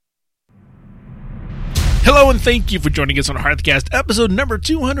Hello and thank you for joining us on Hearthcast, episode number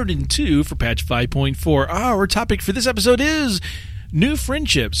 202 for patch 5.4. Our topic for this episode is new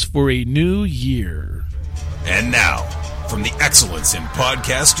friendships for a new year. And now, from the Excellence in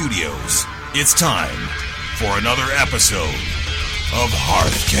Podcast Studios, it's time for another episode of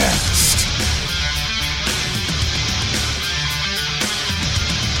Hearthcast.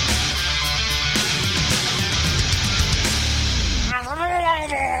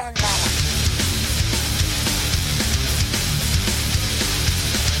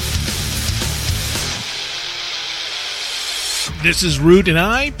 This is Root and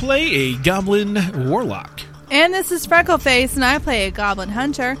I play a Goblin Warlock. And this is Freckleface and I play a Goblin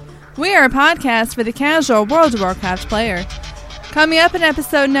Hunter. We are a podcast for the casual World of Warcraft player. Coming up in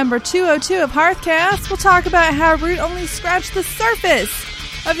episode number 202 of Hearthcast, we'll talk about how Root only scratched the surface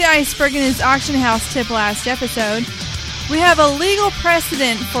of the iceberg in his auction house tip last episode. We have a legal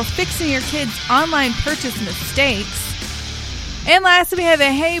precedent for fixing your kids' online purchase mistakes. And lastly, we have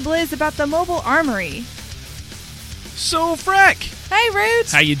a Hey Blizz about the mobile armory. So, Freck. Hey, Root.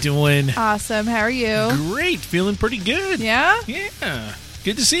 How you doing? Awesome. How are you? Great. Feeling pretty good. Yeah? Yeah.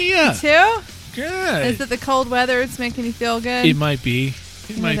 Good to see you. You too? Good. Is it the cold weather that's making you feel good? It might be.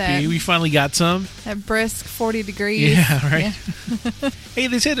 It might be. We finally got some. That brisk 40 degrees. Yeah, right. Yeah. Hey,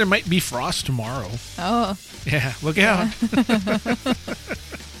 they said there might be frost tomorrow. Oh. Yeah, look out.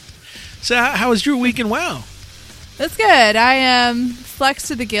 So, how was your week in WoW? That's good. I flexed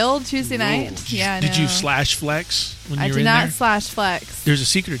to the guild Tuesday night. Did you slash flex when you were in there? I did not slash flex. There's a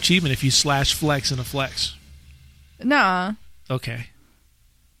secret achievement if you slash flex in a flex. Nuh-uh. Okay.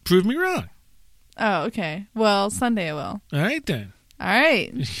 Prove me wrong. Oh, okay. Well, Sunday I will. All right, then. All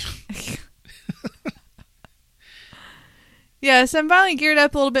right. Yeah, so I'm finally geared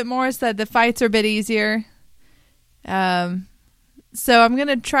up a little bit more so that the fights are a bit easier. So I'm going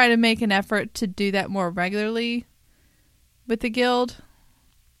to try to make an effort to do that more regularly with the guild.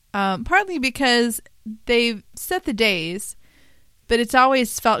 Partly because they've set the days, but it's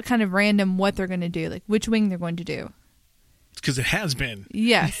always felt kind of random what they're going to do, like which wing they're going to do. Because it has been.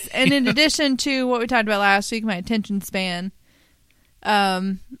 Yes. And in addition to what we talked about last week, my attention span,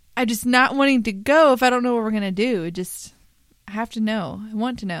 I'm just not wanting to go if I don't know what we're going to do. I have to know. I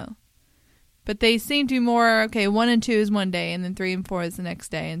want to know. But they seem to be more, okay, 1 and 2 is one day, and then 3 and 4 is the next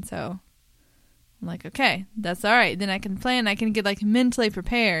day. And so I'm like, okay, that's all right. Then I can plan. I can get like mentally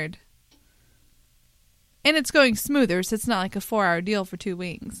prepared. And it's going smoother, so it's not like a 4-hour deal for 2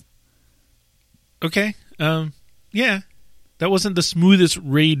 wings. Okay. Yeah. That wasn't the smoothest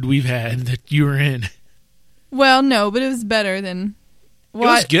raid we've had that you were in. Well, no, but it was better than... It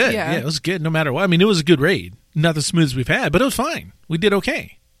was good. Yeah, it was good no matter what. I mean, it was a good raid. Not the smoothest we've had, but it was fine. We did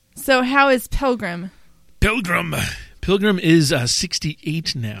okay. So how is Pilgrim? Pilgrim is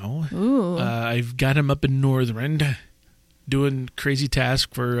 68 now. Ooh. I've got him up in Northrend doing crazy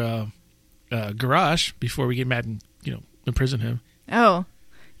tasks for Garrosh before we get mad and, imprison him. Oh.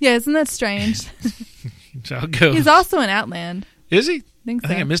 Yeah, isn't that strange? So I'll go. He's also in Outland. Is he? I think so. I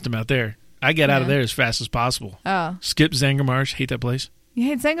think I missed him out there. I get out of there as fast as possible. Oh. Skip Zangarmarsh. Hate that place. You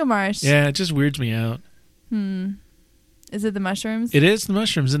hate Zangarmarsh? Yeah, it just weirds me out. Is it the mushrooms? It is the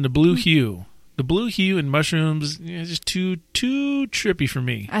mushrooms and the blue hue. The blue hue and mushrooms, just too trippy for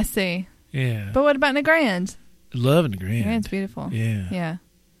me. I see. Yeah. But what about Nagrand? Love Nagrand. Nagrand's beautiful. Yeah. Yeah.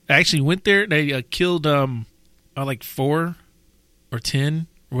 I actually went there and I killed like 4 or 10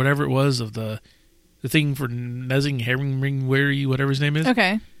 or whatever it was of the thing for Nezing Herringwary, whatever his name is.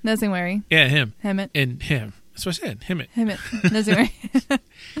 Okay. Nezingwary. Yeah, him. Hemmet. And him. That's what I said. Hemmet. Nezingwary.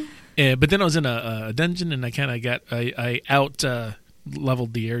 Yeah, but then I was in a dungeon and I kind of got I out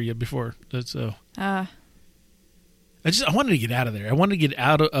leveled the area before. So I wanted to get out of there. I wanted to get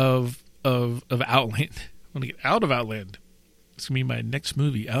out of Outland. I want to get out of Outland. It's gonna be my next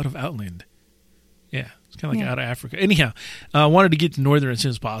movie, Out of Outland. Yeah, it's kind of like Out of Africa. Anyhow, I wanted to get to Northern as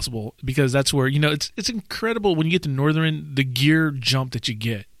soon as possible because that's where it's incredible when you get to Northern, the gear jump that you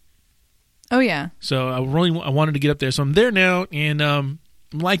get. Oh yeah. So I wanted to get up there. So I'm there now, and I'm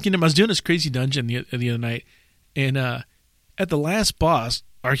liking him. I was doing this crazy dungeon the other night, and at the last boss,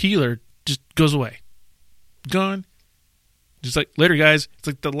 our healer just goes away, gone. Just like, later, guys. It's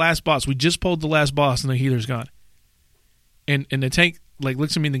like the last boss. We just pulled the last boss, and the healer's gone. And the tank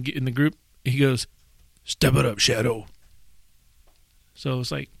looks at me in the group. He goes, "Step it up, Shadow." So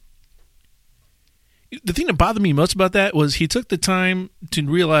it's like, the thing that bothered me most about that was he took the time to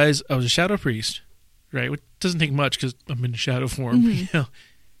realize I was a Shadow Priest, right? Which doesn't take much because I'm in shadow form,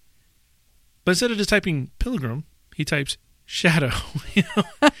 But instead of just typing Pilgrim, he types Shadow. You know?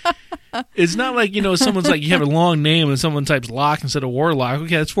 It's not like, someone's like, you have a long name and someone types Locke instead of Warlock.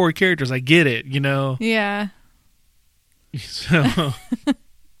 Okay, that's 4 characters. I get it, Yeah. So,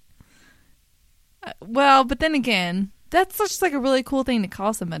 well, but then again, that's just like a really cool thing to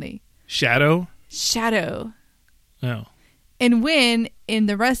call somebody. Shadow? Shadow. Oh. And when, in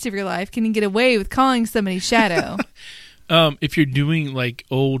the rest of your life, can you get away with calling somebody Shadow? If you're doing like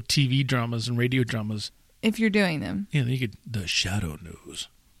old TV dramas and radio dramas. If you're doing them. Yeah, you could, the Shadow News.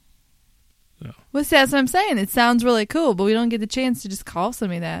 So. Well, see, that's what I'm saying. It sounds really cool, but we don't get the chance to just call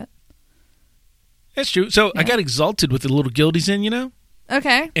somebody that. That's true. So I got exalted with the little guildies in,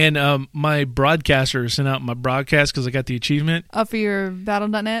 Okay. And my broadcaster sent out my broadcast because I got the achievement. Oh, for your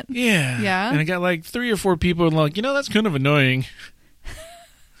Battle.net? Yeah. Yeah. And I got like 3 or 4 people like, that's kind of annoying.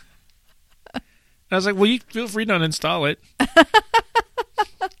 And I was like, well, you feel free to uninstall it.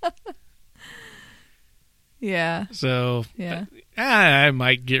 Yeah. So yeah. I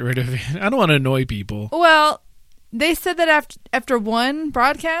might get rid of it. I don't want to annoy people. Well, they said that after one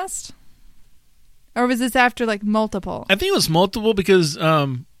broadcast? Or was this after like multiple? I think it was multiple because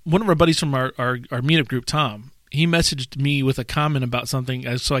one of our buddies from our meetup group, Tom, he messaged me with a comment about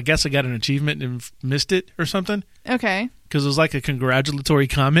something. So I guess I got an achievement and missed it or something. Okay. Because it was like a congratulatory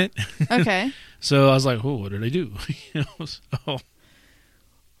comment. Okay. So I was like, oh, what did I do? So.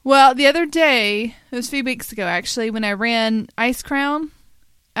 Well, the other day, it was a few weeks ago actually, when I ran Ice Crown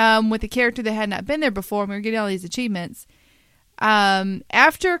with a character that had not been there before, and we were getting all these achievements.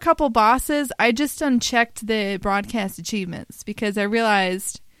 After a couple bosses, I just unchecked the broadcast achievements because I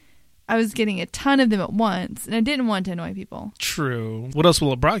realized I was getting a ton of them at once, and I didn't want to annoy people. True. What else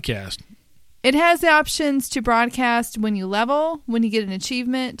will it broadcast? It has the options to broadcast when you level, when you get an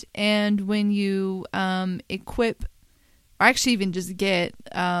achievement, and when you equip, or actually even just get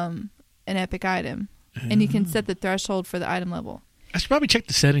an epic item. And you can set the threshold for the item level. I should probably check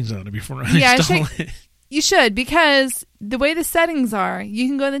the settings on it before I Yeah, install it. You should, because the way the settings are, you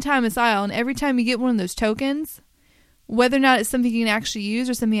can go in the Timeless Isle, and every time you get one of those tokens, whether or not it's something you can actually use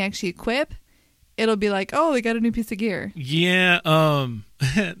or something you actually equip, it'll be like, oh, they got a new piece of gear. Yeah,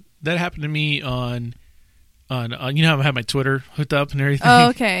 that happened to me on how I have my Twitter hooked up and everything. Oh,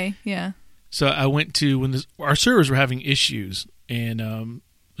 okay, yeah. So I went to when our servers were having issues, and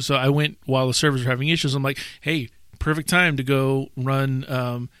so I went while the servers were having issues. I'm like, hey, perfect time to go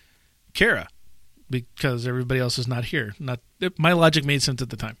run Kara. Because everybody else is not here. My logic made sense at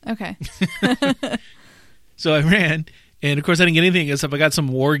the time. Okay. So I ran, and of course I didn't get anything except I got some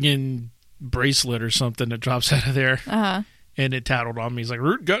Worgen bracelet or something that drops out of there. Uh-huh. And it tattled on me. He's like,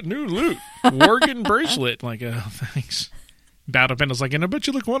 Root got new loot. Worgen bracelet. I'm like, oh, thanks. Battle Pen was like, and I bet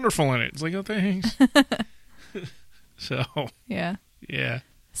you look wonderful in it. It's like, oh, thanks. So. Yeah. Yeah.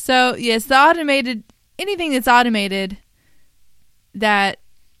 So, yes, anything that's automated that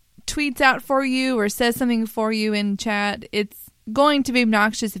tweets out for you or says something for you in chat, it's going to be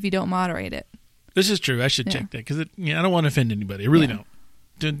obnoxious if you don't moderate it. This is true. I should check that because I don't want to offend anybody. I really don't.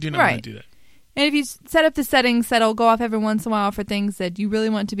 Do not want to do that. And if you set up the settings that'll go off every once in a while for things that you really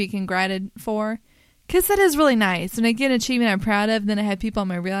want to be congrated for, because that is really nice. When I get an achievement I'm proud of, then I have people on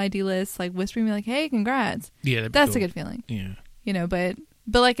my real ID list like whispering me like, hey, congrats. Yeah, that's cool. A good feeling. Yeah. But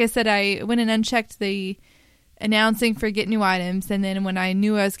like I said, I went and unchecked the announcing for get new items, and then when I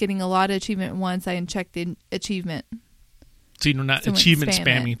knew I was getting a lot of achievement once, I unchecked the achievement. So you're not achievement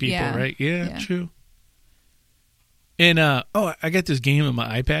spamming people, right? Yeah, true. And I got this game on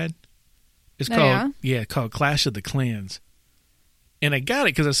my iPad. It's called Clash of the Clans. And I got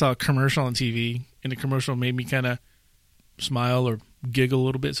it because I saw a commercial on TV, and the commercial made me kind of smile or giggle a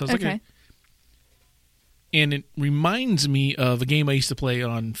little bit. So I was like, and it reminds me of a game I used to play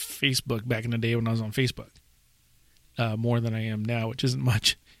on Facebook back in the day when I was on Facebook. More than I am now, which isn't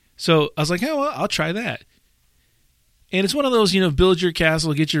much. So I was like, oh, well, I'll try that. And it's one of those, build your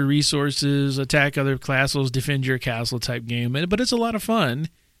castle, get your resources, attack other castles, defend your castle type game. But it's a lot of fun.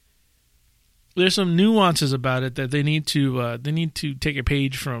 There's some nuances about it that they need to take a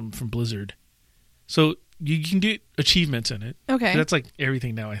page from Blizzard. So you can get achievements in it. Okay. That's like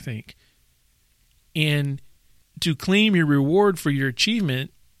everything now, I think. And to claim your reward for your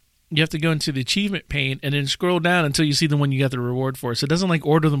achievement, you have to go into the achievement pane and then scroll down until you see the one you got the reward for. So it doesn't like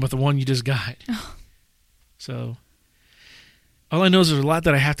order them with the one you just got. So all I know is there's a lot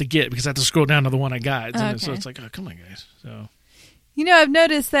that I have to get because I have to scroll down to the one I got. So it's like, oh, come on, guys. So I've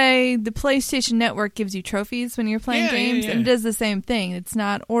noticed the PlayStation Network gives you trophies when you're playing games, and it does the same thing. It's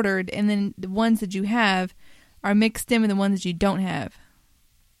not ordered, and then the ones that you have are mixed in with the ones that you don't have.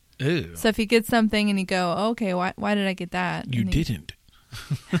 Ew. So if you get something and you go, okay, why did I get that? You didn't.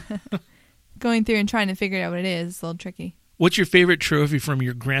 Going through and trying to figure out what it is a little tricky. What's your favorite trophy from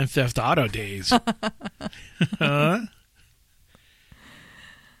your Grand Theft Auto days? Huh?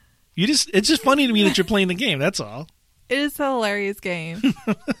 It's just funny to me that you're playing the game. That's all. It is a hilarious game.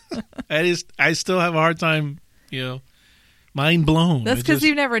 I still have a hard time, mind blown. That's because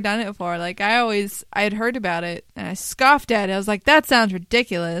you've never done it before. Like I had heard about it and I scoffed at it. I was like, that sounds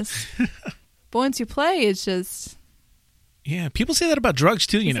ridiculous. But once you play, it's just... Yeah, people say that about drugs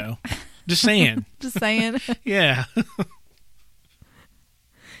too, Just saying. Just saying. Yeah.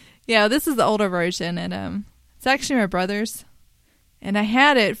 Yeah, this is the older version, and it's actually my brother's. And I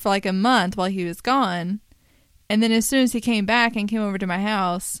had it for like a month while he was gone. And then as soon as he came back and came over to my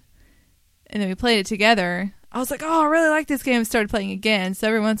house, and then we played it together, I was like, oh, I really like this game, and started playing again. So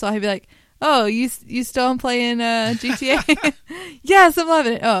every once in a while he'd be like, oh, you still playing GTA? Yes, I'm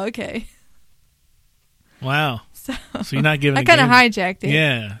loving it. Oh, okay. Wow. So you're not giving I kind of hijacked it.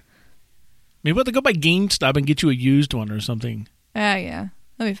 Yeah. Maybe we'll have to go by GameStop and get you a used one or something. Yeah.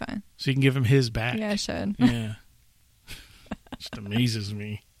 That'll be fine. So you can give him his back. Yeah, I should. Yeah. Just amazes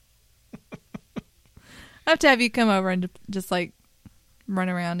me. I have to have you come over and just like run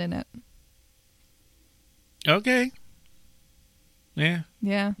around in it. Okay. Yeah.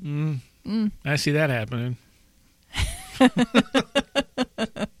 Yeah. I see that happening.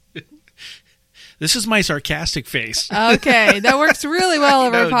 This is my sarcastic face. Okay. That works really well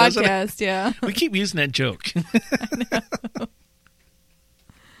over a podcast. Yeah. We keep using that joke. I know.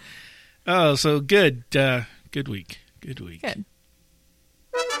 Oh, so good. Good week. Good.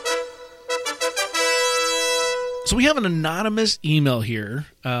 So we have an anonymous email here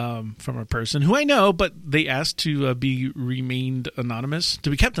from a person who I know, but they asked to be remained anonymous, to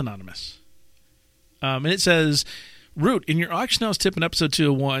be kept anonymous. And it says, Root, in your Auction House tip in episode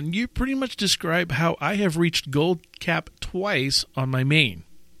 201, you pretty much describe how I have reached gold cap twice on my main.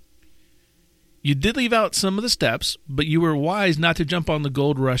 You did leave out some of the steps, but you were wise not to jump on the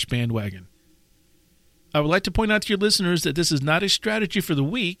gold rush bandwagon. I would like to point out to your listeners that this is not a strategy for the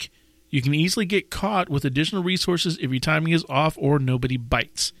weak. You can easily get caught with additional resources if your timing is off or nobody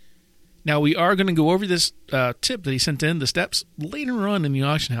bites. Now, we are going to go over this tip that he sent in, the steps, later on in the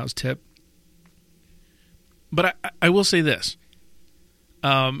Auction House tip. But I will say this,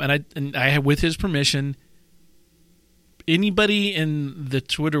 and I have, with his permission, anybody in the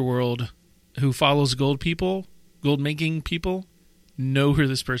Twitter world who follows gold making people, know who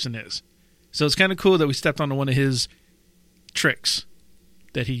this person is. So it's kind of cool that we stepped onto one of his tricks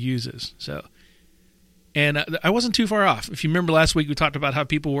that he uses. So, and I wasn't too far off. If you remember last week, we talked about how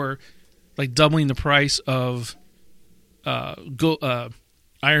people were like doubling the price of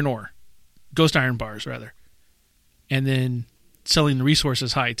iron ore, ghost iron bars rather, and then selling the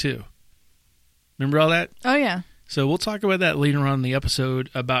resources high too. Remember all that? Oh yeah. So we'll talk about that later on in the episode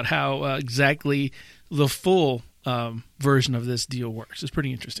about how exactly the full version of this deal works. It's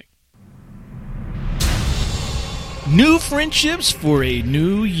pretty interesting. New friendships for a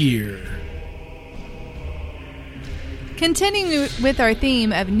new year. Continuing with our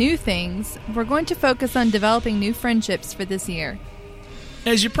theme of new things, we're going to focus on developing new friendships for this year.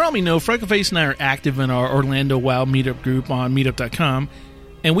 As you probably know, Freckleface and I are active in our Orlando WoW meetup group on meetup.com,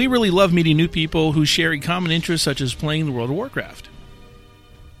 and we really love meeting new people who share a common interest such as playing the World of Warcraft.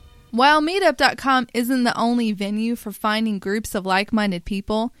 While meetup.com isn't the only venue for finding groups of like-minded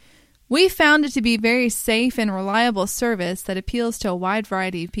people, we found it to be a very safe and reliable service that appeals to a wide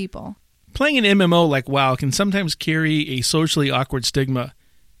variety of people. Playing an MMO like WoW can sometimes carry a socially awkward stigma.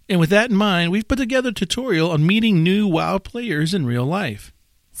 And with that in mind, we've put together a tutorial on meeting new WoW players in real life.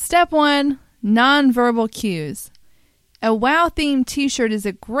 Step 1, nonverbal cues. A WoW-themed t-shirt is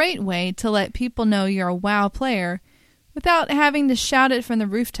a great way to let people know you're a WoW player without having to shout it from the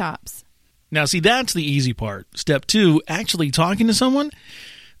rooftops. Now, see, that's the easy part. Step 2, actually talking to someone.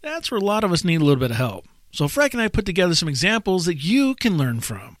 That's where a lot of us need a little bit of help. So Freck and I put together some examples that you can learn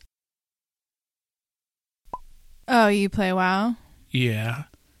from. Oh, you play WoW? Yeah.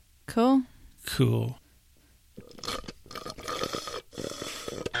 Cool.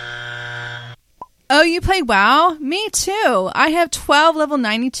 Oh, you play WoW? Me too. I have 12 level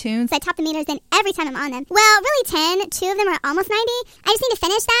 90 tunes. I top the meters in every time I'm on them. Well, really 10. 2 of them are almost 90. I just need to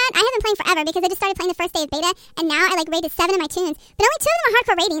finish that. I haven't been playing forever because I just started playing the first day of beta, and now I rated 7 of my tunes. But only 2 of them are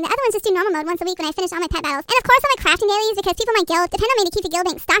hardcore rating. The other ones just do normal mode once a week when I finish all my pet battles. And of course, all my crafting dailies because people in my guild depend on me to keep the guild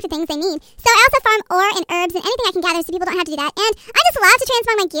bank stocked with things they need. So I also farm ore and herbs and anything I can gather so people don't have to do that. And I just love to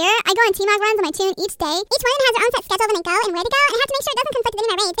transmog my gear. I go on T-Mog runs on my tune each day. Each one has their own set schedule when I go and where to go, and I have to make sure it doesn't conflict with any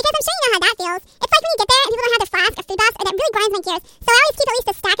of my raids because I'm sure you know how that feels. It's like when you get there and people don't have the flask or food buffs, or that really grinds my gears. So I always keep at least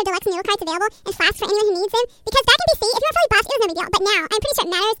a stack of deluxe meal meal cards available and flasks for anyone who needs them. Because back in BC, if you were fully buffed, it was no big deal. But now, I'm pretty sure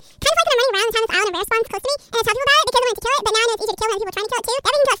it matters. Kind of like when I'm running around the town this island and rare spawns close to me, and I tell people about it because I wanted to kill it, but now I know it's easier to kill than people trying to kill it too.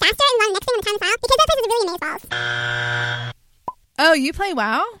 That way you can kill it faster and run the next thing when the time is out, because that place is really amazeballs. Oh, you play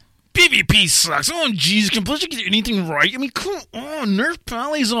WoW? PvP sucks. Oh, jeez, can Blizzard get anything right? I mean, come on, nerf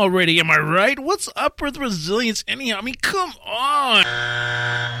Pallies already, am I right? What's up with resilience anyhow? I mean, come on.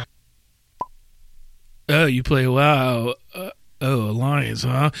 Oh, you play WoW. Alliance,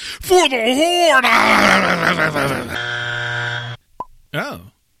 huh? For the Horde! Oh,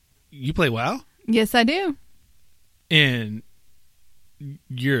 you play WoW? Yes, I do. And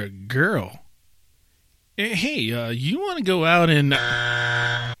you're a girl. Hey, you want to go out and...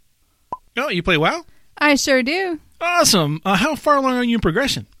 Oh, you play WoW? I sure do. Awesome. How far along are you in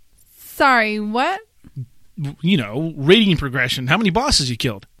progression? Sorry, what? You know, raiding progression. How many bosses you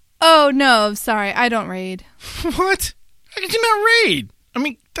killed? Oh, no, sorry, I don't raid. What? How could you not raid? I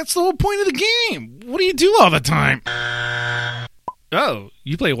mean, that's the whole point of the game. What do you do all the time? Oh,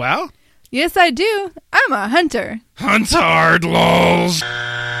 you play WoW? Yes, I do. I'm a hunter. Hunt's hard, lols.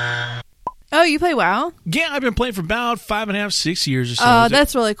 Oh, you play WoW? Yeah, I've been playing for about 5.5, 6 years or so. Oh,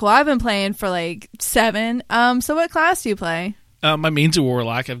 that's really cool. I've been playing for like 7. So what class do you play? My main's a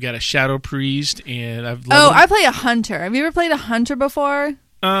warlock. I've got a shadow priest, and I've I play a hunter. Have you ever played a hunter before?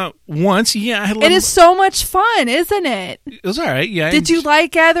 Once, yeah. I had It is so much fun, isn't it? It was all right, yeah. Did you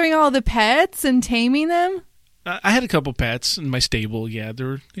like gathering all the pets and taming them? I had a couple pets in my stable, yeah.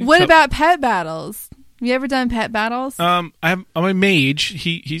 What about pet battles? Have you ever done pet battles? I'm a mage.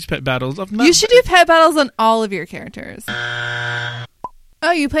 He's pet battles. You should do pet battles on all of your characters.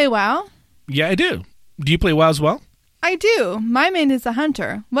 Oh, you play WoW? Yeah, I do. Do you play WoW as well? I do. My main is a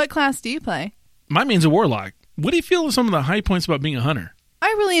hunter. What class do you play? My main's a warlock. What do you feel are some of the high points about being a hunter? I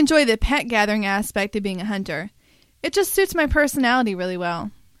really enjoy the pet gathering aspect of being a hunter. It just suits my personality really well.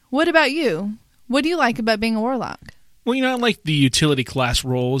 What about you? What do you like about being a warlock? Well, you know, I like the utility class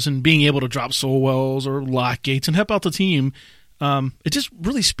roles and being able to drop soul wells or lock gates and help out the team. It just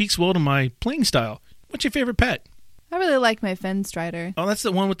really speaks well to my playing style. What's your favorite pet? I really like my Fenstrider. Oh, that's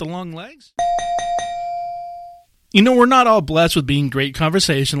the one with the long legs? You know, we're not all blessed with being great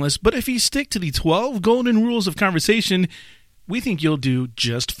conversationalists, but if you stick to the 12 golden rules of conversation, we think you'll do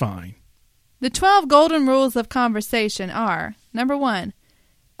just fine. The 12 golden rules of conversation are: number 1,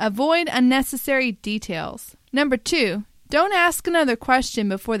 avoid unnecessary details. Number 2, don't ask another question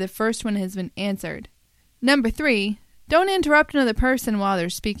before the first one has been answered. Number 3, don't interrupt another person while they're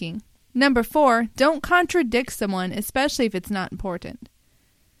speaking. Number 4, don't contradict someone, especially if it's not important.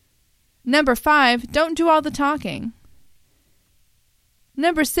 Number 5, don't do all the talking.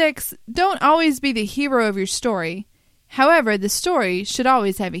 Number 6, don't always be the hero of your story. However, the story should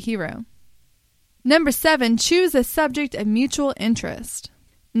always have a hero. Number 7, choose a subject of mutual interest.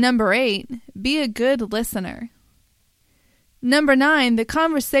 Number 8, be a good listener. Number 9, the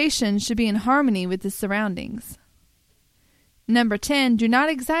conversation should be in harmony with the surroundings. Number 10, do not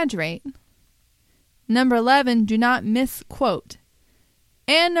exaggerate. Number 11, do not misquote.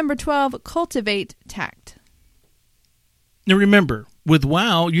 And number 12, cultivate tact. Now remember, with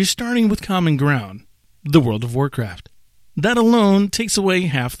WoW, you're starting with common ground, the World of Warcraft. That alone takes away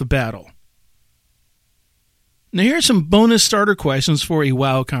half the battle. Now here are some bonus starter questions for a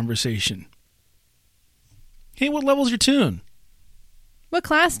WoW conversation. Hey, what level's your tune? What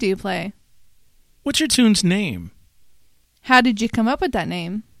class do you play? What's your tune's name? How did you come up with that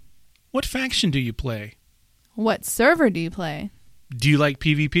name? What faction do you play? What server do you play? Do you like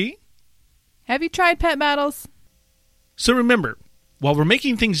PvP? Have you tried pet battles? So remember, while we're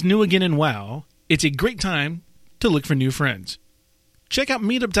making things new again in WoW, it's a great time to look for new friends. Check out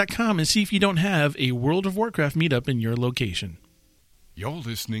meetup.com and see if you don't have a World of Warcraft meetup in your location. You're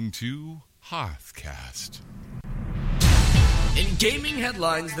listening to Hearthcast. In gaming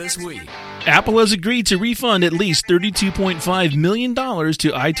headlines this week, Apple has agreed to refund at least $32.5 million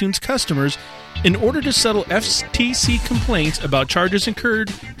to iTunes customers in order to settle FTC complaints about charges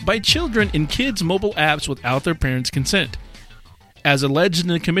incurred by children in kids' mobile apps without their parents' consent. As alleged in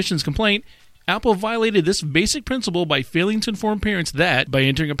the Commission's complaint, Apple violated this basic principle by failing to inform parents that, by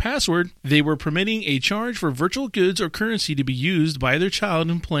entering a password, they were permitting a charge for virtual goods or currency to be used by their child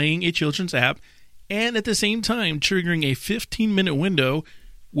in playing a children's app, and at the same time triggering a 15-minute window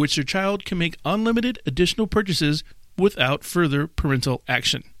which their child can make unlimited additional purchases without further parental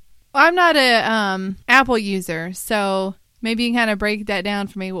action. Well, I'm not a Apple user, so maybe you can kind of break that down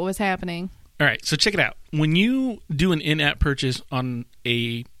for me, what was happening. All right, so check it out. When you do an in-app purchase on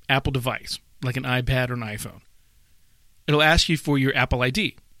a Apple device, like an iPad or an iPhone, it'll ask you for your Apple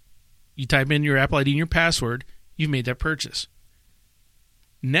ID. You type in your Apple ID and your password, you've made that purchase.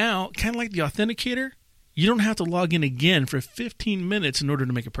 Now, kind of like the authenticator, you don't have to log in again for 15 minutes in order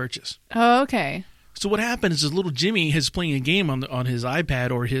to make a purchase. Oh, okay. So what happens is little Jimmy is playing a game on his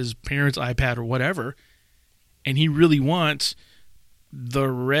iPad or his parents' iPad or whatever, and he really wants the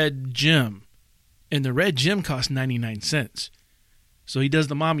red gem. And the red gem costs 99 cents. So he does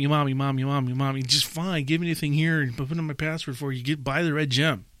the mommy, just fine, give me anything here and put in my password for you, buy the red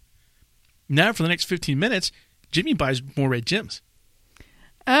gem. Now for the next 15 minutes, Jimmy buys more red gems.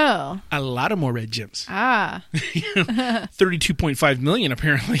 Oh. A lot of more red gems. Ah. 32.5 million,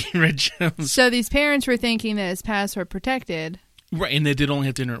 apparently, red gems. So these parents were thinking that it's password protected. Right, and they did only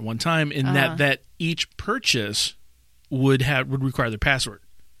have to enter it one time, and that each purchase would require their password.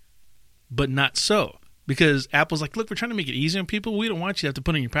 But not so. Because Apple's like, look, we're trying to make it easy on people. We don't want you to have to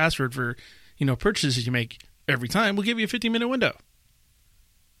put in your password for, purchases you make every time. We'll give you a 15-minute window.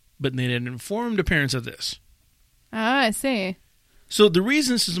 But they didn't inform the parents of this. Ah, I see. So the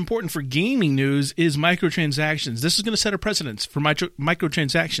reason this is important for gaming news is microtransactions. This is going to set a precedence for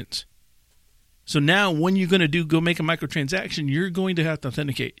microtransactions. So now when you're going to go make a microtransaction, you're going to have to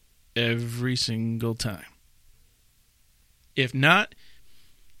authenticate every single time. If not,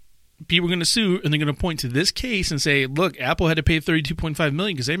 people are going to sue, and they're going to point to this case and say, look, Apple had to pay $32.5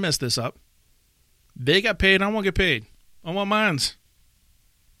 million because they messed this up. They got paid. I won't get paid. I want mines.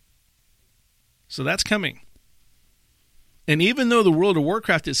 So that's coming. And even though the World of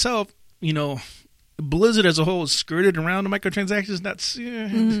Warcraft itself, Blizzard as a whole is skirted around the microtransactions, that's,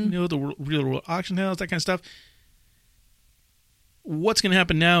 the real world auction house, that kind of stuff. What's going to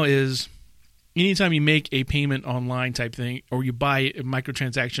happen now is anytime you make a payment online type thing or you buy a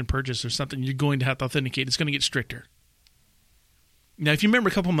microtransaction purchase or something, you're going to have to authenticate. It's going to get stricter. Now, if you remember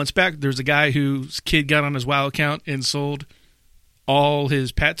a couple months back, there's a guy whose kid got on his WoW account and sold all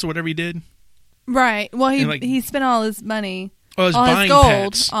his pets or whatever he did. Right. Well, he spent all his money, all his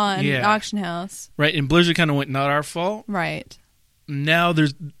gold pets on auction house. Right, and Blizzard kind of went, not our fault. Right. Now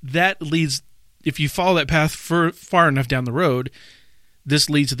that leads, if you follow that path far enough down the road, this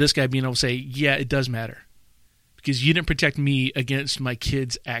leads to this guy being able to say, yeah, it does matter. Because you didn't protect me against my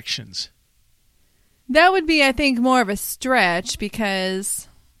kid's actions. That would be, I think, more of a stretch because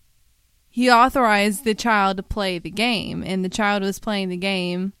he authorized the child to play the game, and the child was playing the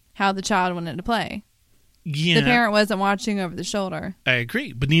game how the child wanted to play. Yeah. The parent wasn't watching over the shoulder. I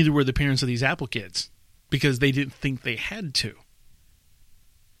agree, but neither were the parents of these Apple kids because they didn't think they had to.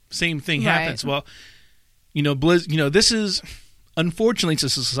 Same thing happens. Well, this is, unfortunately, it's a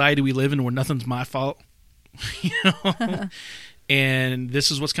society we live in where nothing's my fault. And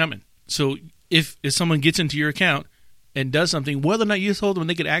this is what's coming. So if someone gets into your account and does something, whether or not you told them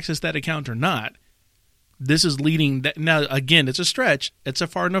they could access that account or not, this is leading that. Now, again, it's a stretch. It's a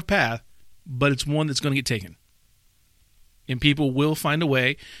far enough path, but it's one that's going to get taken. And people will find a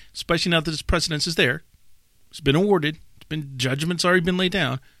way, especially now that this precedence is there. It's been awarded. Judgment's already been laid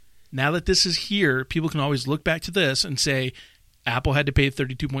down. Now that this is here, people can always look back to this and say, Apple had to pay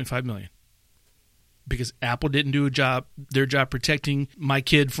 $32.5 million because Apple didn't do their job protecting my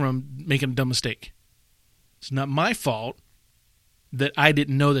kid from making a dumb mistake. It's not my fault that I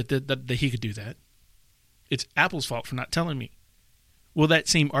didn't know that he could do that. It's Apple's fault for not telling me. Well, that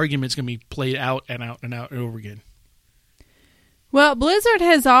same argument's going to be played out and out and out and over again. Well, Blizzard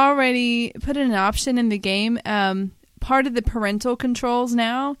has already put in an option in the game. Part of the parental controls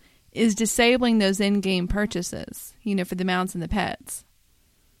now is disabling those in-game purchases, for the mounts and the pets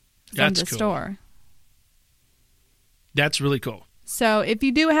from the store. That's really cool. So if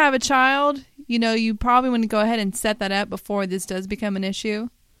you do have a child, you probably want to go ahead and set that up before this does become an issue.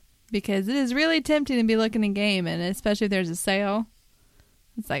 Because it is really tempting to be looking in game, and especially if there's a sale.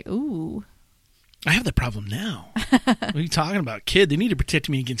 It's like, ooh. I have the problem now. What are you talking about? Kid, they need to protect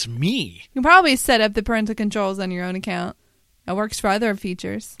me against me. You can probably set up the parental controls on your own account. It works for other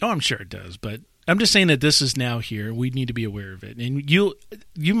features. Oh, I'm sure it does, but I'm just saying that this is now here. We need to be aware of it. And you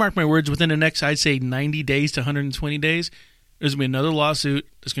mark my words, within the next, I'd say 90 days to 120 days, there's going to be another lawsuit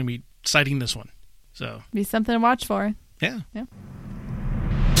that's going to be citing this one. So be something to watch for. Yeah.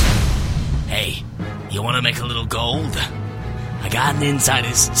 Hey, you want to make a little gold? I got an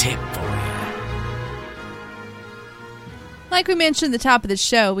insider's tip for you. Like we mentioned at the top of the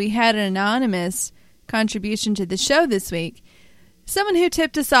show, we had an anonymous contribution to the show this week. Someone who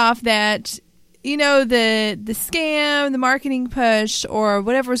tipped us off that, the scam, the marketing push, or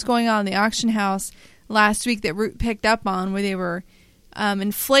whatever was going on in the auction house last week that Root picked up on, where they were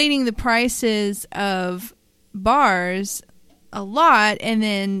inflating the prices of bars a lot and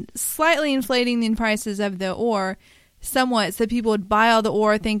then slightly inflating the prices of the ore somewhat so people would buy all the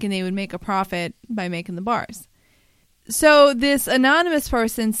ore thinking they would make a profit by making the bars. So this anonymous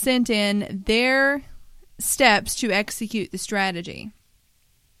person sent in their steps to execute the strategy.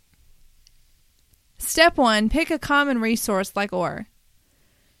 Step 1, pick a common resource like ore.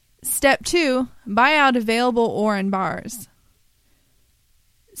 Step 2, buy out available ore in bars.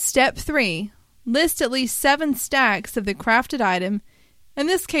 Step 3, list at least 7 stacks of the crafted item, in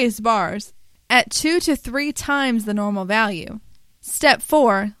this case bars, at 2 to 3 times the normal value. Step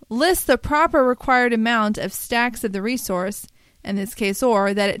 4, list the proper required amount of stacks of the resource, in this case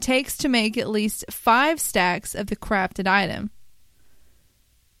ore, that it takes to make at least 5 stacks of the crafted item.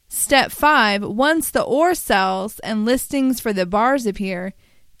 Step 5, once the ore sells and listings for the bars appear,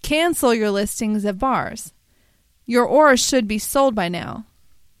 cancel your listings of bars. Your ore should be sold by now.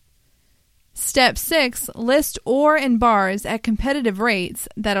 Step 6, list ore and bars at competitive rates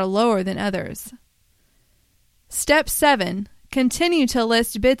that are lower than others. Step 7, continue to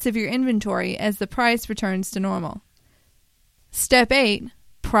list bits of your inventory as the price returns to normal. Step 8,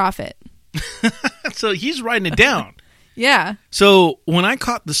 profit. So he's writing it down. Yeah. So when I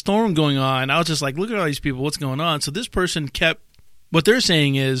caught the storm going on, I was just like, look at all these people, what's going on? So this person kept, what they're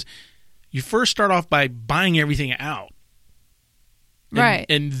saying is, you first start off by buying everything out. Right.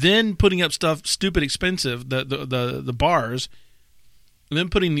 And then putting up stuff stupid expensive, the bars, and then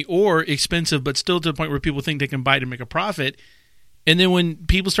putting the ore expensive, but still to the point where people think they can buy to make a profit. And then when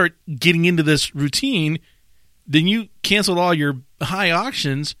people start getting into this routine, then you cancel all your high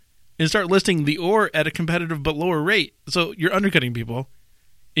auctions and start listing the ore at a competitive but lower rate. So you're undercutting people,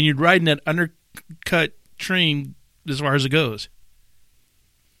 and you're riding that undercut train as far as it goes.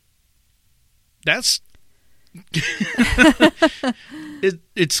 That's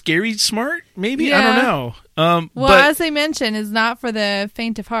it's scary smart, maybe? Yeah. I don't know. Well, but as they mentioned, is not for the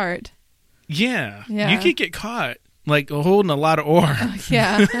faint of heart. yeah, Yeah. you could get caught like holding a lot of ore.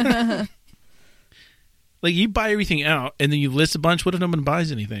 Yeah. Like you buy everything out and then you list a bunch. What if no one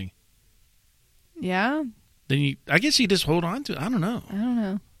buys anything? Yeah. Then I guess you just hold on to it. I don't know.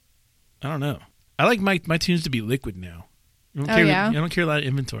 I don't know. I like my tunes to be liquid now. I don't Oh, care, yeah? I don't care about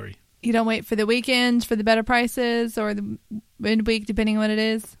inventory. You don't wait for the weekends for the better prices or the midweek, depending on what it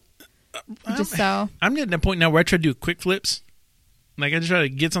is. You just sell. I'm getting to the point now where I try to do quick flips. Like I just try to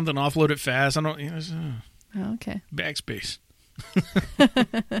get something, offload it fast. I don't, Oh, okay. backspace.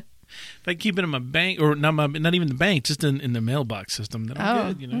 If I keep it in my bank, or not even the bank, just in the mailbox system, then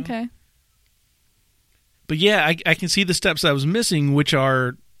I'm good, okay. But yeah, I can see the steps I was missing, which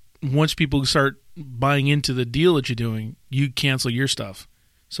are once people start buying into the deal that you're doing, you cancel your stuff.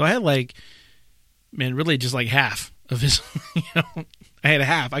 So I had really just like half of his, I had a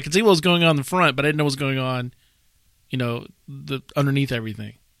half. I could see what was going on in the front, but I didn't know what was going on, the underneath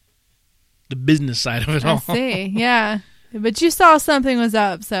everything. The business side of it all. I see. Yeah. But you saw something was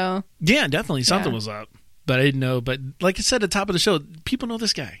up, so. Yeah, definitely something was up, but I didn't know. But like I said at the top of the show, people know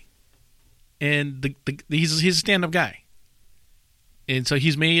this guy, and he's a stand-up guy, and so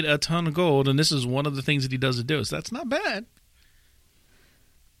he's made a ton of gold, and this is one of the things that he does to do. So that's not bad.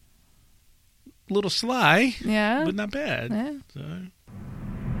 A little sly, Yeah. but not bad. Yeah. So.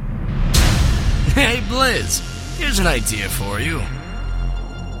 Hey, Blizz, here's an idea for you.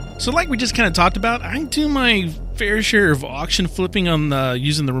 So like we just kind of talked about, I do my fair share of auction flipping on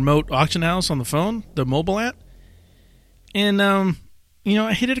using the remote auction house on the phone, the mobile app. And,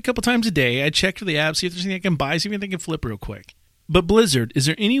 I hit it a couple times a day. I check for the app, see if there's anything I can buy, see if anything I can flip real quick. But Blizzard, is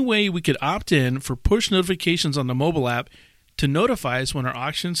there any way we could opt in for push notifications on the mobile app to notify us when our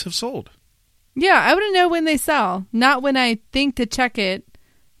auctions have sold? Yeah, I want to know when they sell, not when I think to check it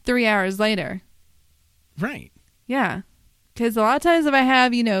 3 hours later. Right. Yeah. Because a lot of times if I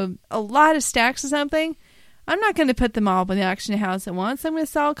have, a lot of stacks of something, I'm not going to put them all up in the auction house at once. I'm going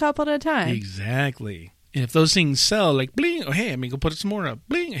to sell a couple at a time. Exactly. And if those things sell, like, bling, oh, hey, go put some more up.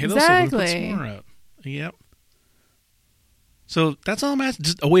 Bling, hey, those Exactly. put some more up. Yep. So that's all I'm asking.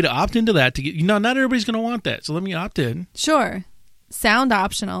 Just a way to opt into that to get, not everybody's going to want that. So let me opt in. Sure. Sound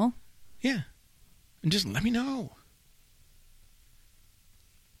optional. Yeah. And just let me know.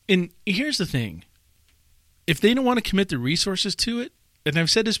 And here's the thing. If they don't want to commit the resources to it, and I've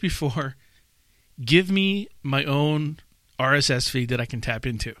said this before, give me my own RSS feed that I can tap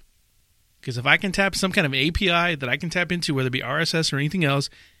into. Because if I can tap some kind of API that I can tap into, whether it be RSS or anything else,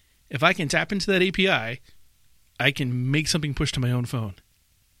 if I can tap into that API, I can make something push to my own phone.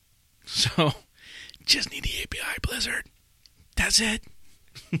 So, just need the API, Blizzard. That's it.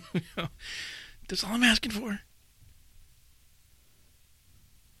 That's all I'm asking for.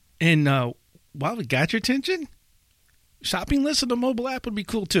 And while we got your attention, shopping list of the mobile app would be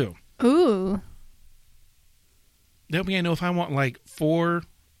cool too. Ooh. That way I know if I want like 4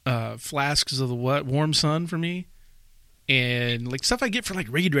 flasks of the warm sun for me, and like stuff I get for like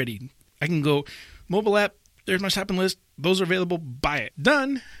Raid Ready. I can go mobile app. There's my shopping list. Those are available. Buy it.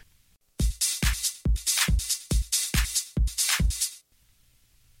 Done.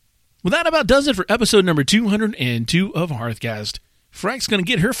 Well, that about does it for episode number 202 of Hearthcast. Frank's going to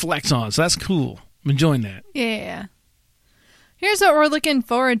get her flex on, so that's cool. I'm enjoying that. Yeah. Here's what we're looking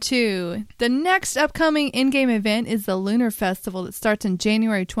forward to. The next upcoming in-game event is the Lunar Festival that starts on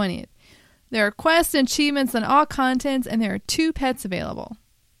January 20th. There are quests and achievements on all contents, and there are 2 pets available.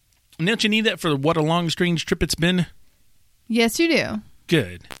 And don't you need that for what a long, strange trip it's been? Yes, you do.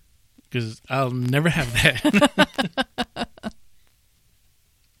 Good. Because I'll never have that.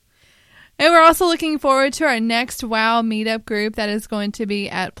 And we're also looking forward to our next WoW meetup group that is going to be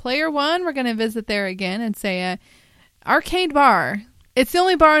at Player One. We're going to visit there again and say Arcade Bar. It's the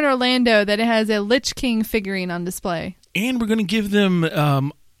only bar in Orlando that has a Lich King figurine on display. And we're going to give them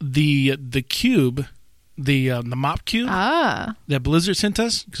the cube, the mop cube that Blizzard sent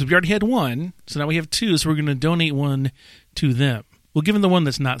us, because we already had one, so now we have 2, so we're going to donate one to them. We'll give them the one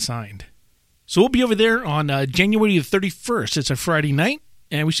that's not signed. So we'll be over there on January the 31st. It's a Friday night,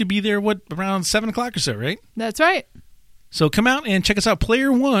 and we should be there, around 7 o'clock or so, right? That's right. So come out and check us out, Player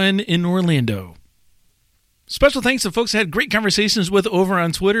One in Orlando. Special thanks to folks I had great conversations with over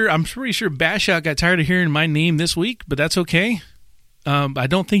on Twitter. I'm pretty sure Bashout got tired of hearing my name this week, but that's okay. I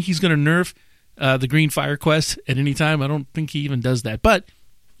don't think he's going to nerf the Green Fire quest at any time. I don't think he even does that, but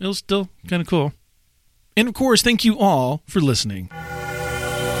it was still kind of cool. And of course, thank you all for listening.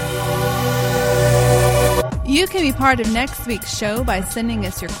 You can be part of next week's show by sending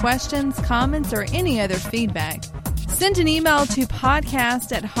us your questions, comments, or any other feedback. Send an email to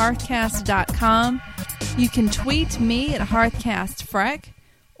podcast@hearthcast.com. You can tweet me at HearthcastFreck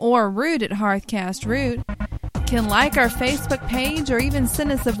or Root at HearthcastRoot. You can like our Facebook page or even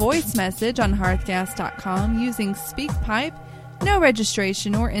send us a voice message on hearthcast.com using SpeakPipe. No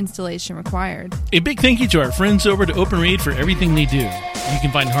registration or installation required. A big thank you to our friends over at OpenRaid for everything they do. You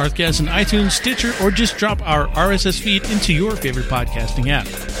can find Hearthcast on iTunes, Stitcher, or just drop our RSS feed into your favorite podcasting app.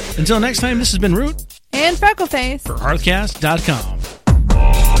 Until next time, this has been Root and Freckleface for Hearthcast.com.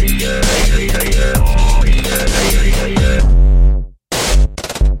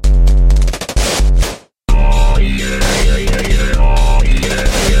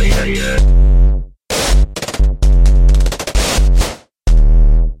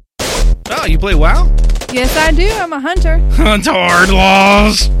 Oh, you play WoW? Yes, I do. I'm a hunter. Huntard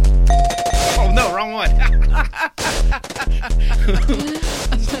laws. Oh, no, wrong one.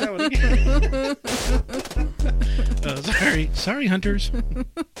 Sorry, hunters.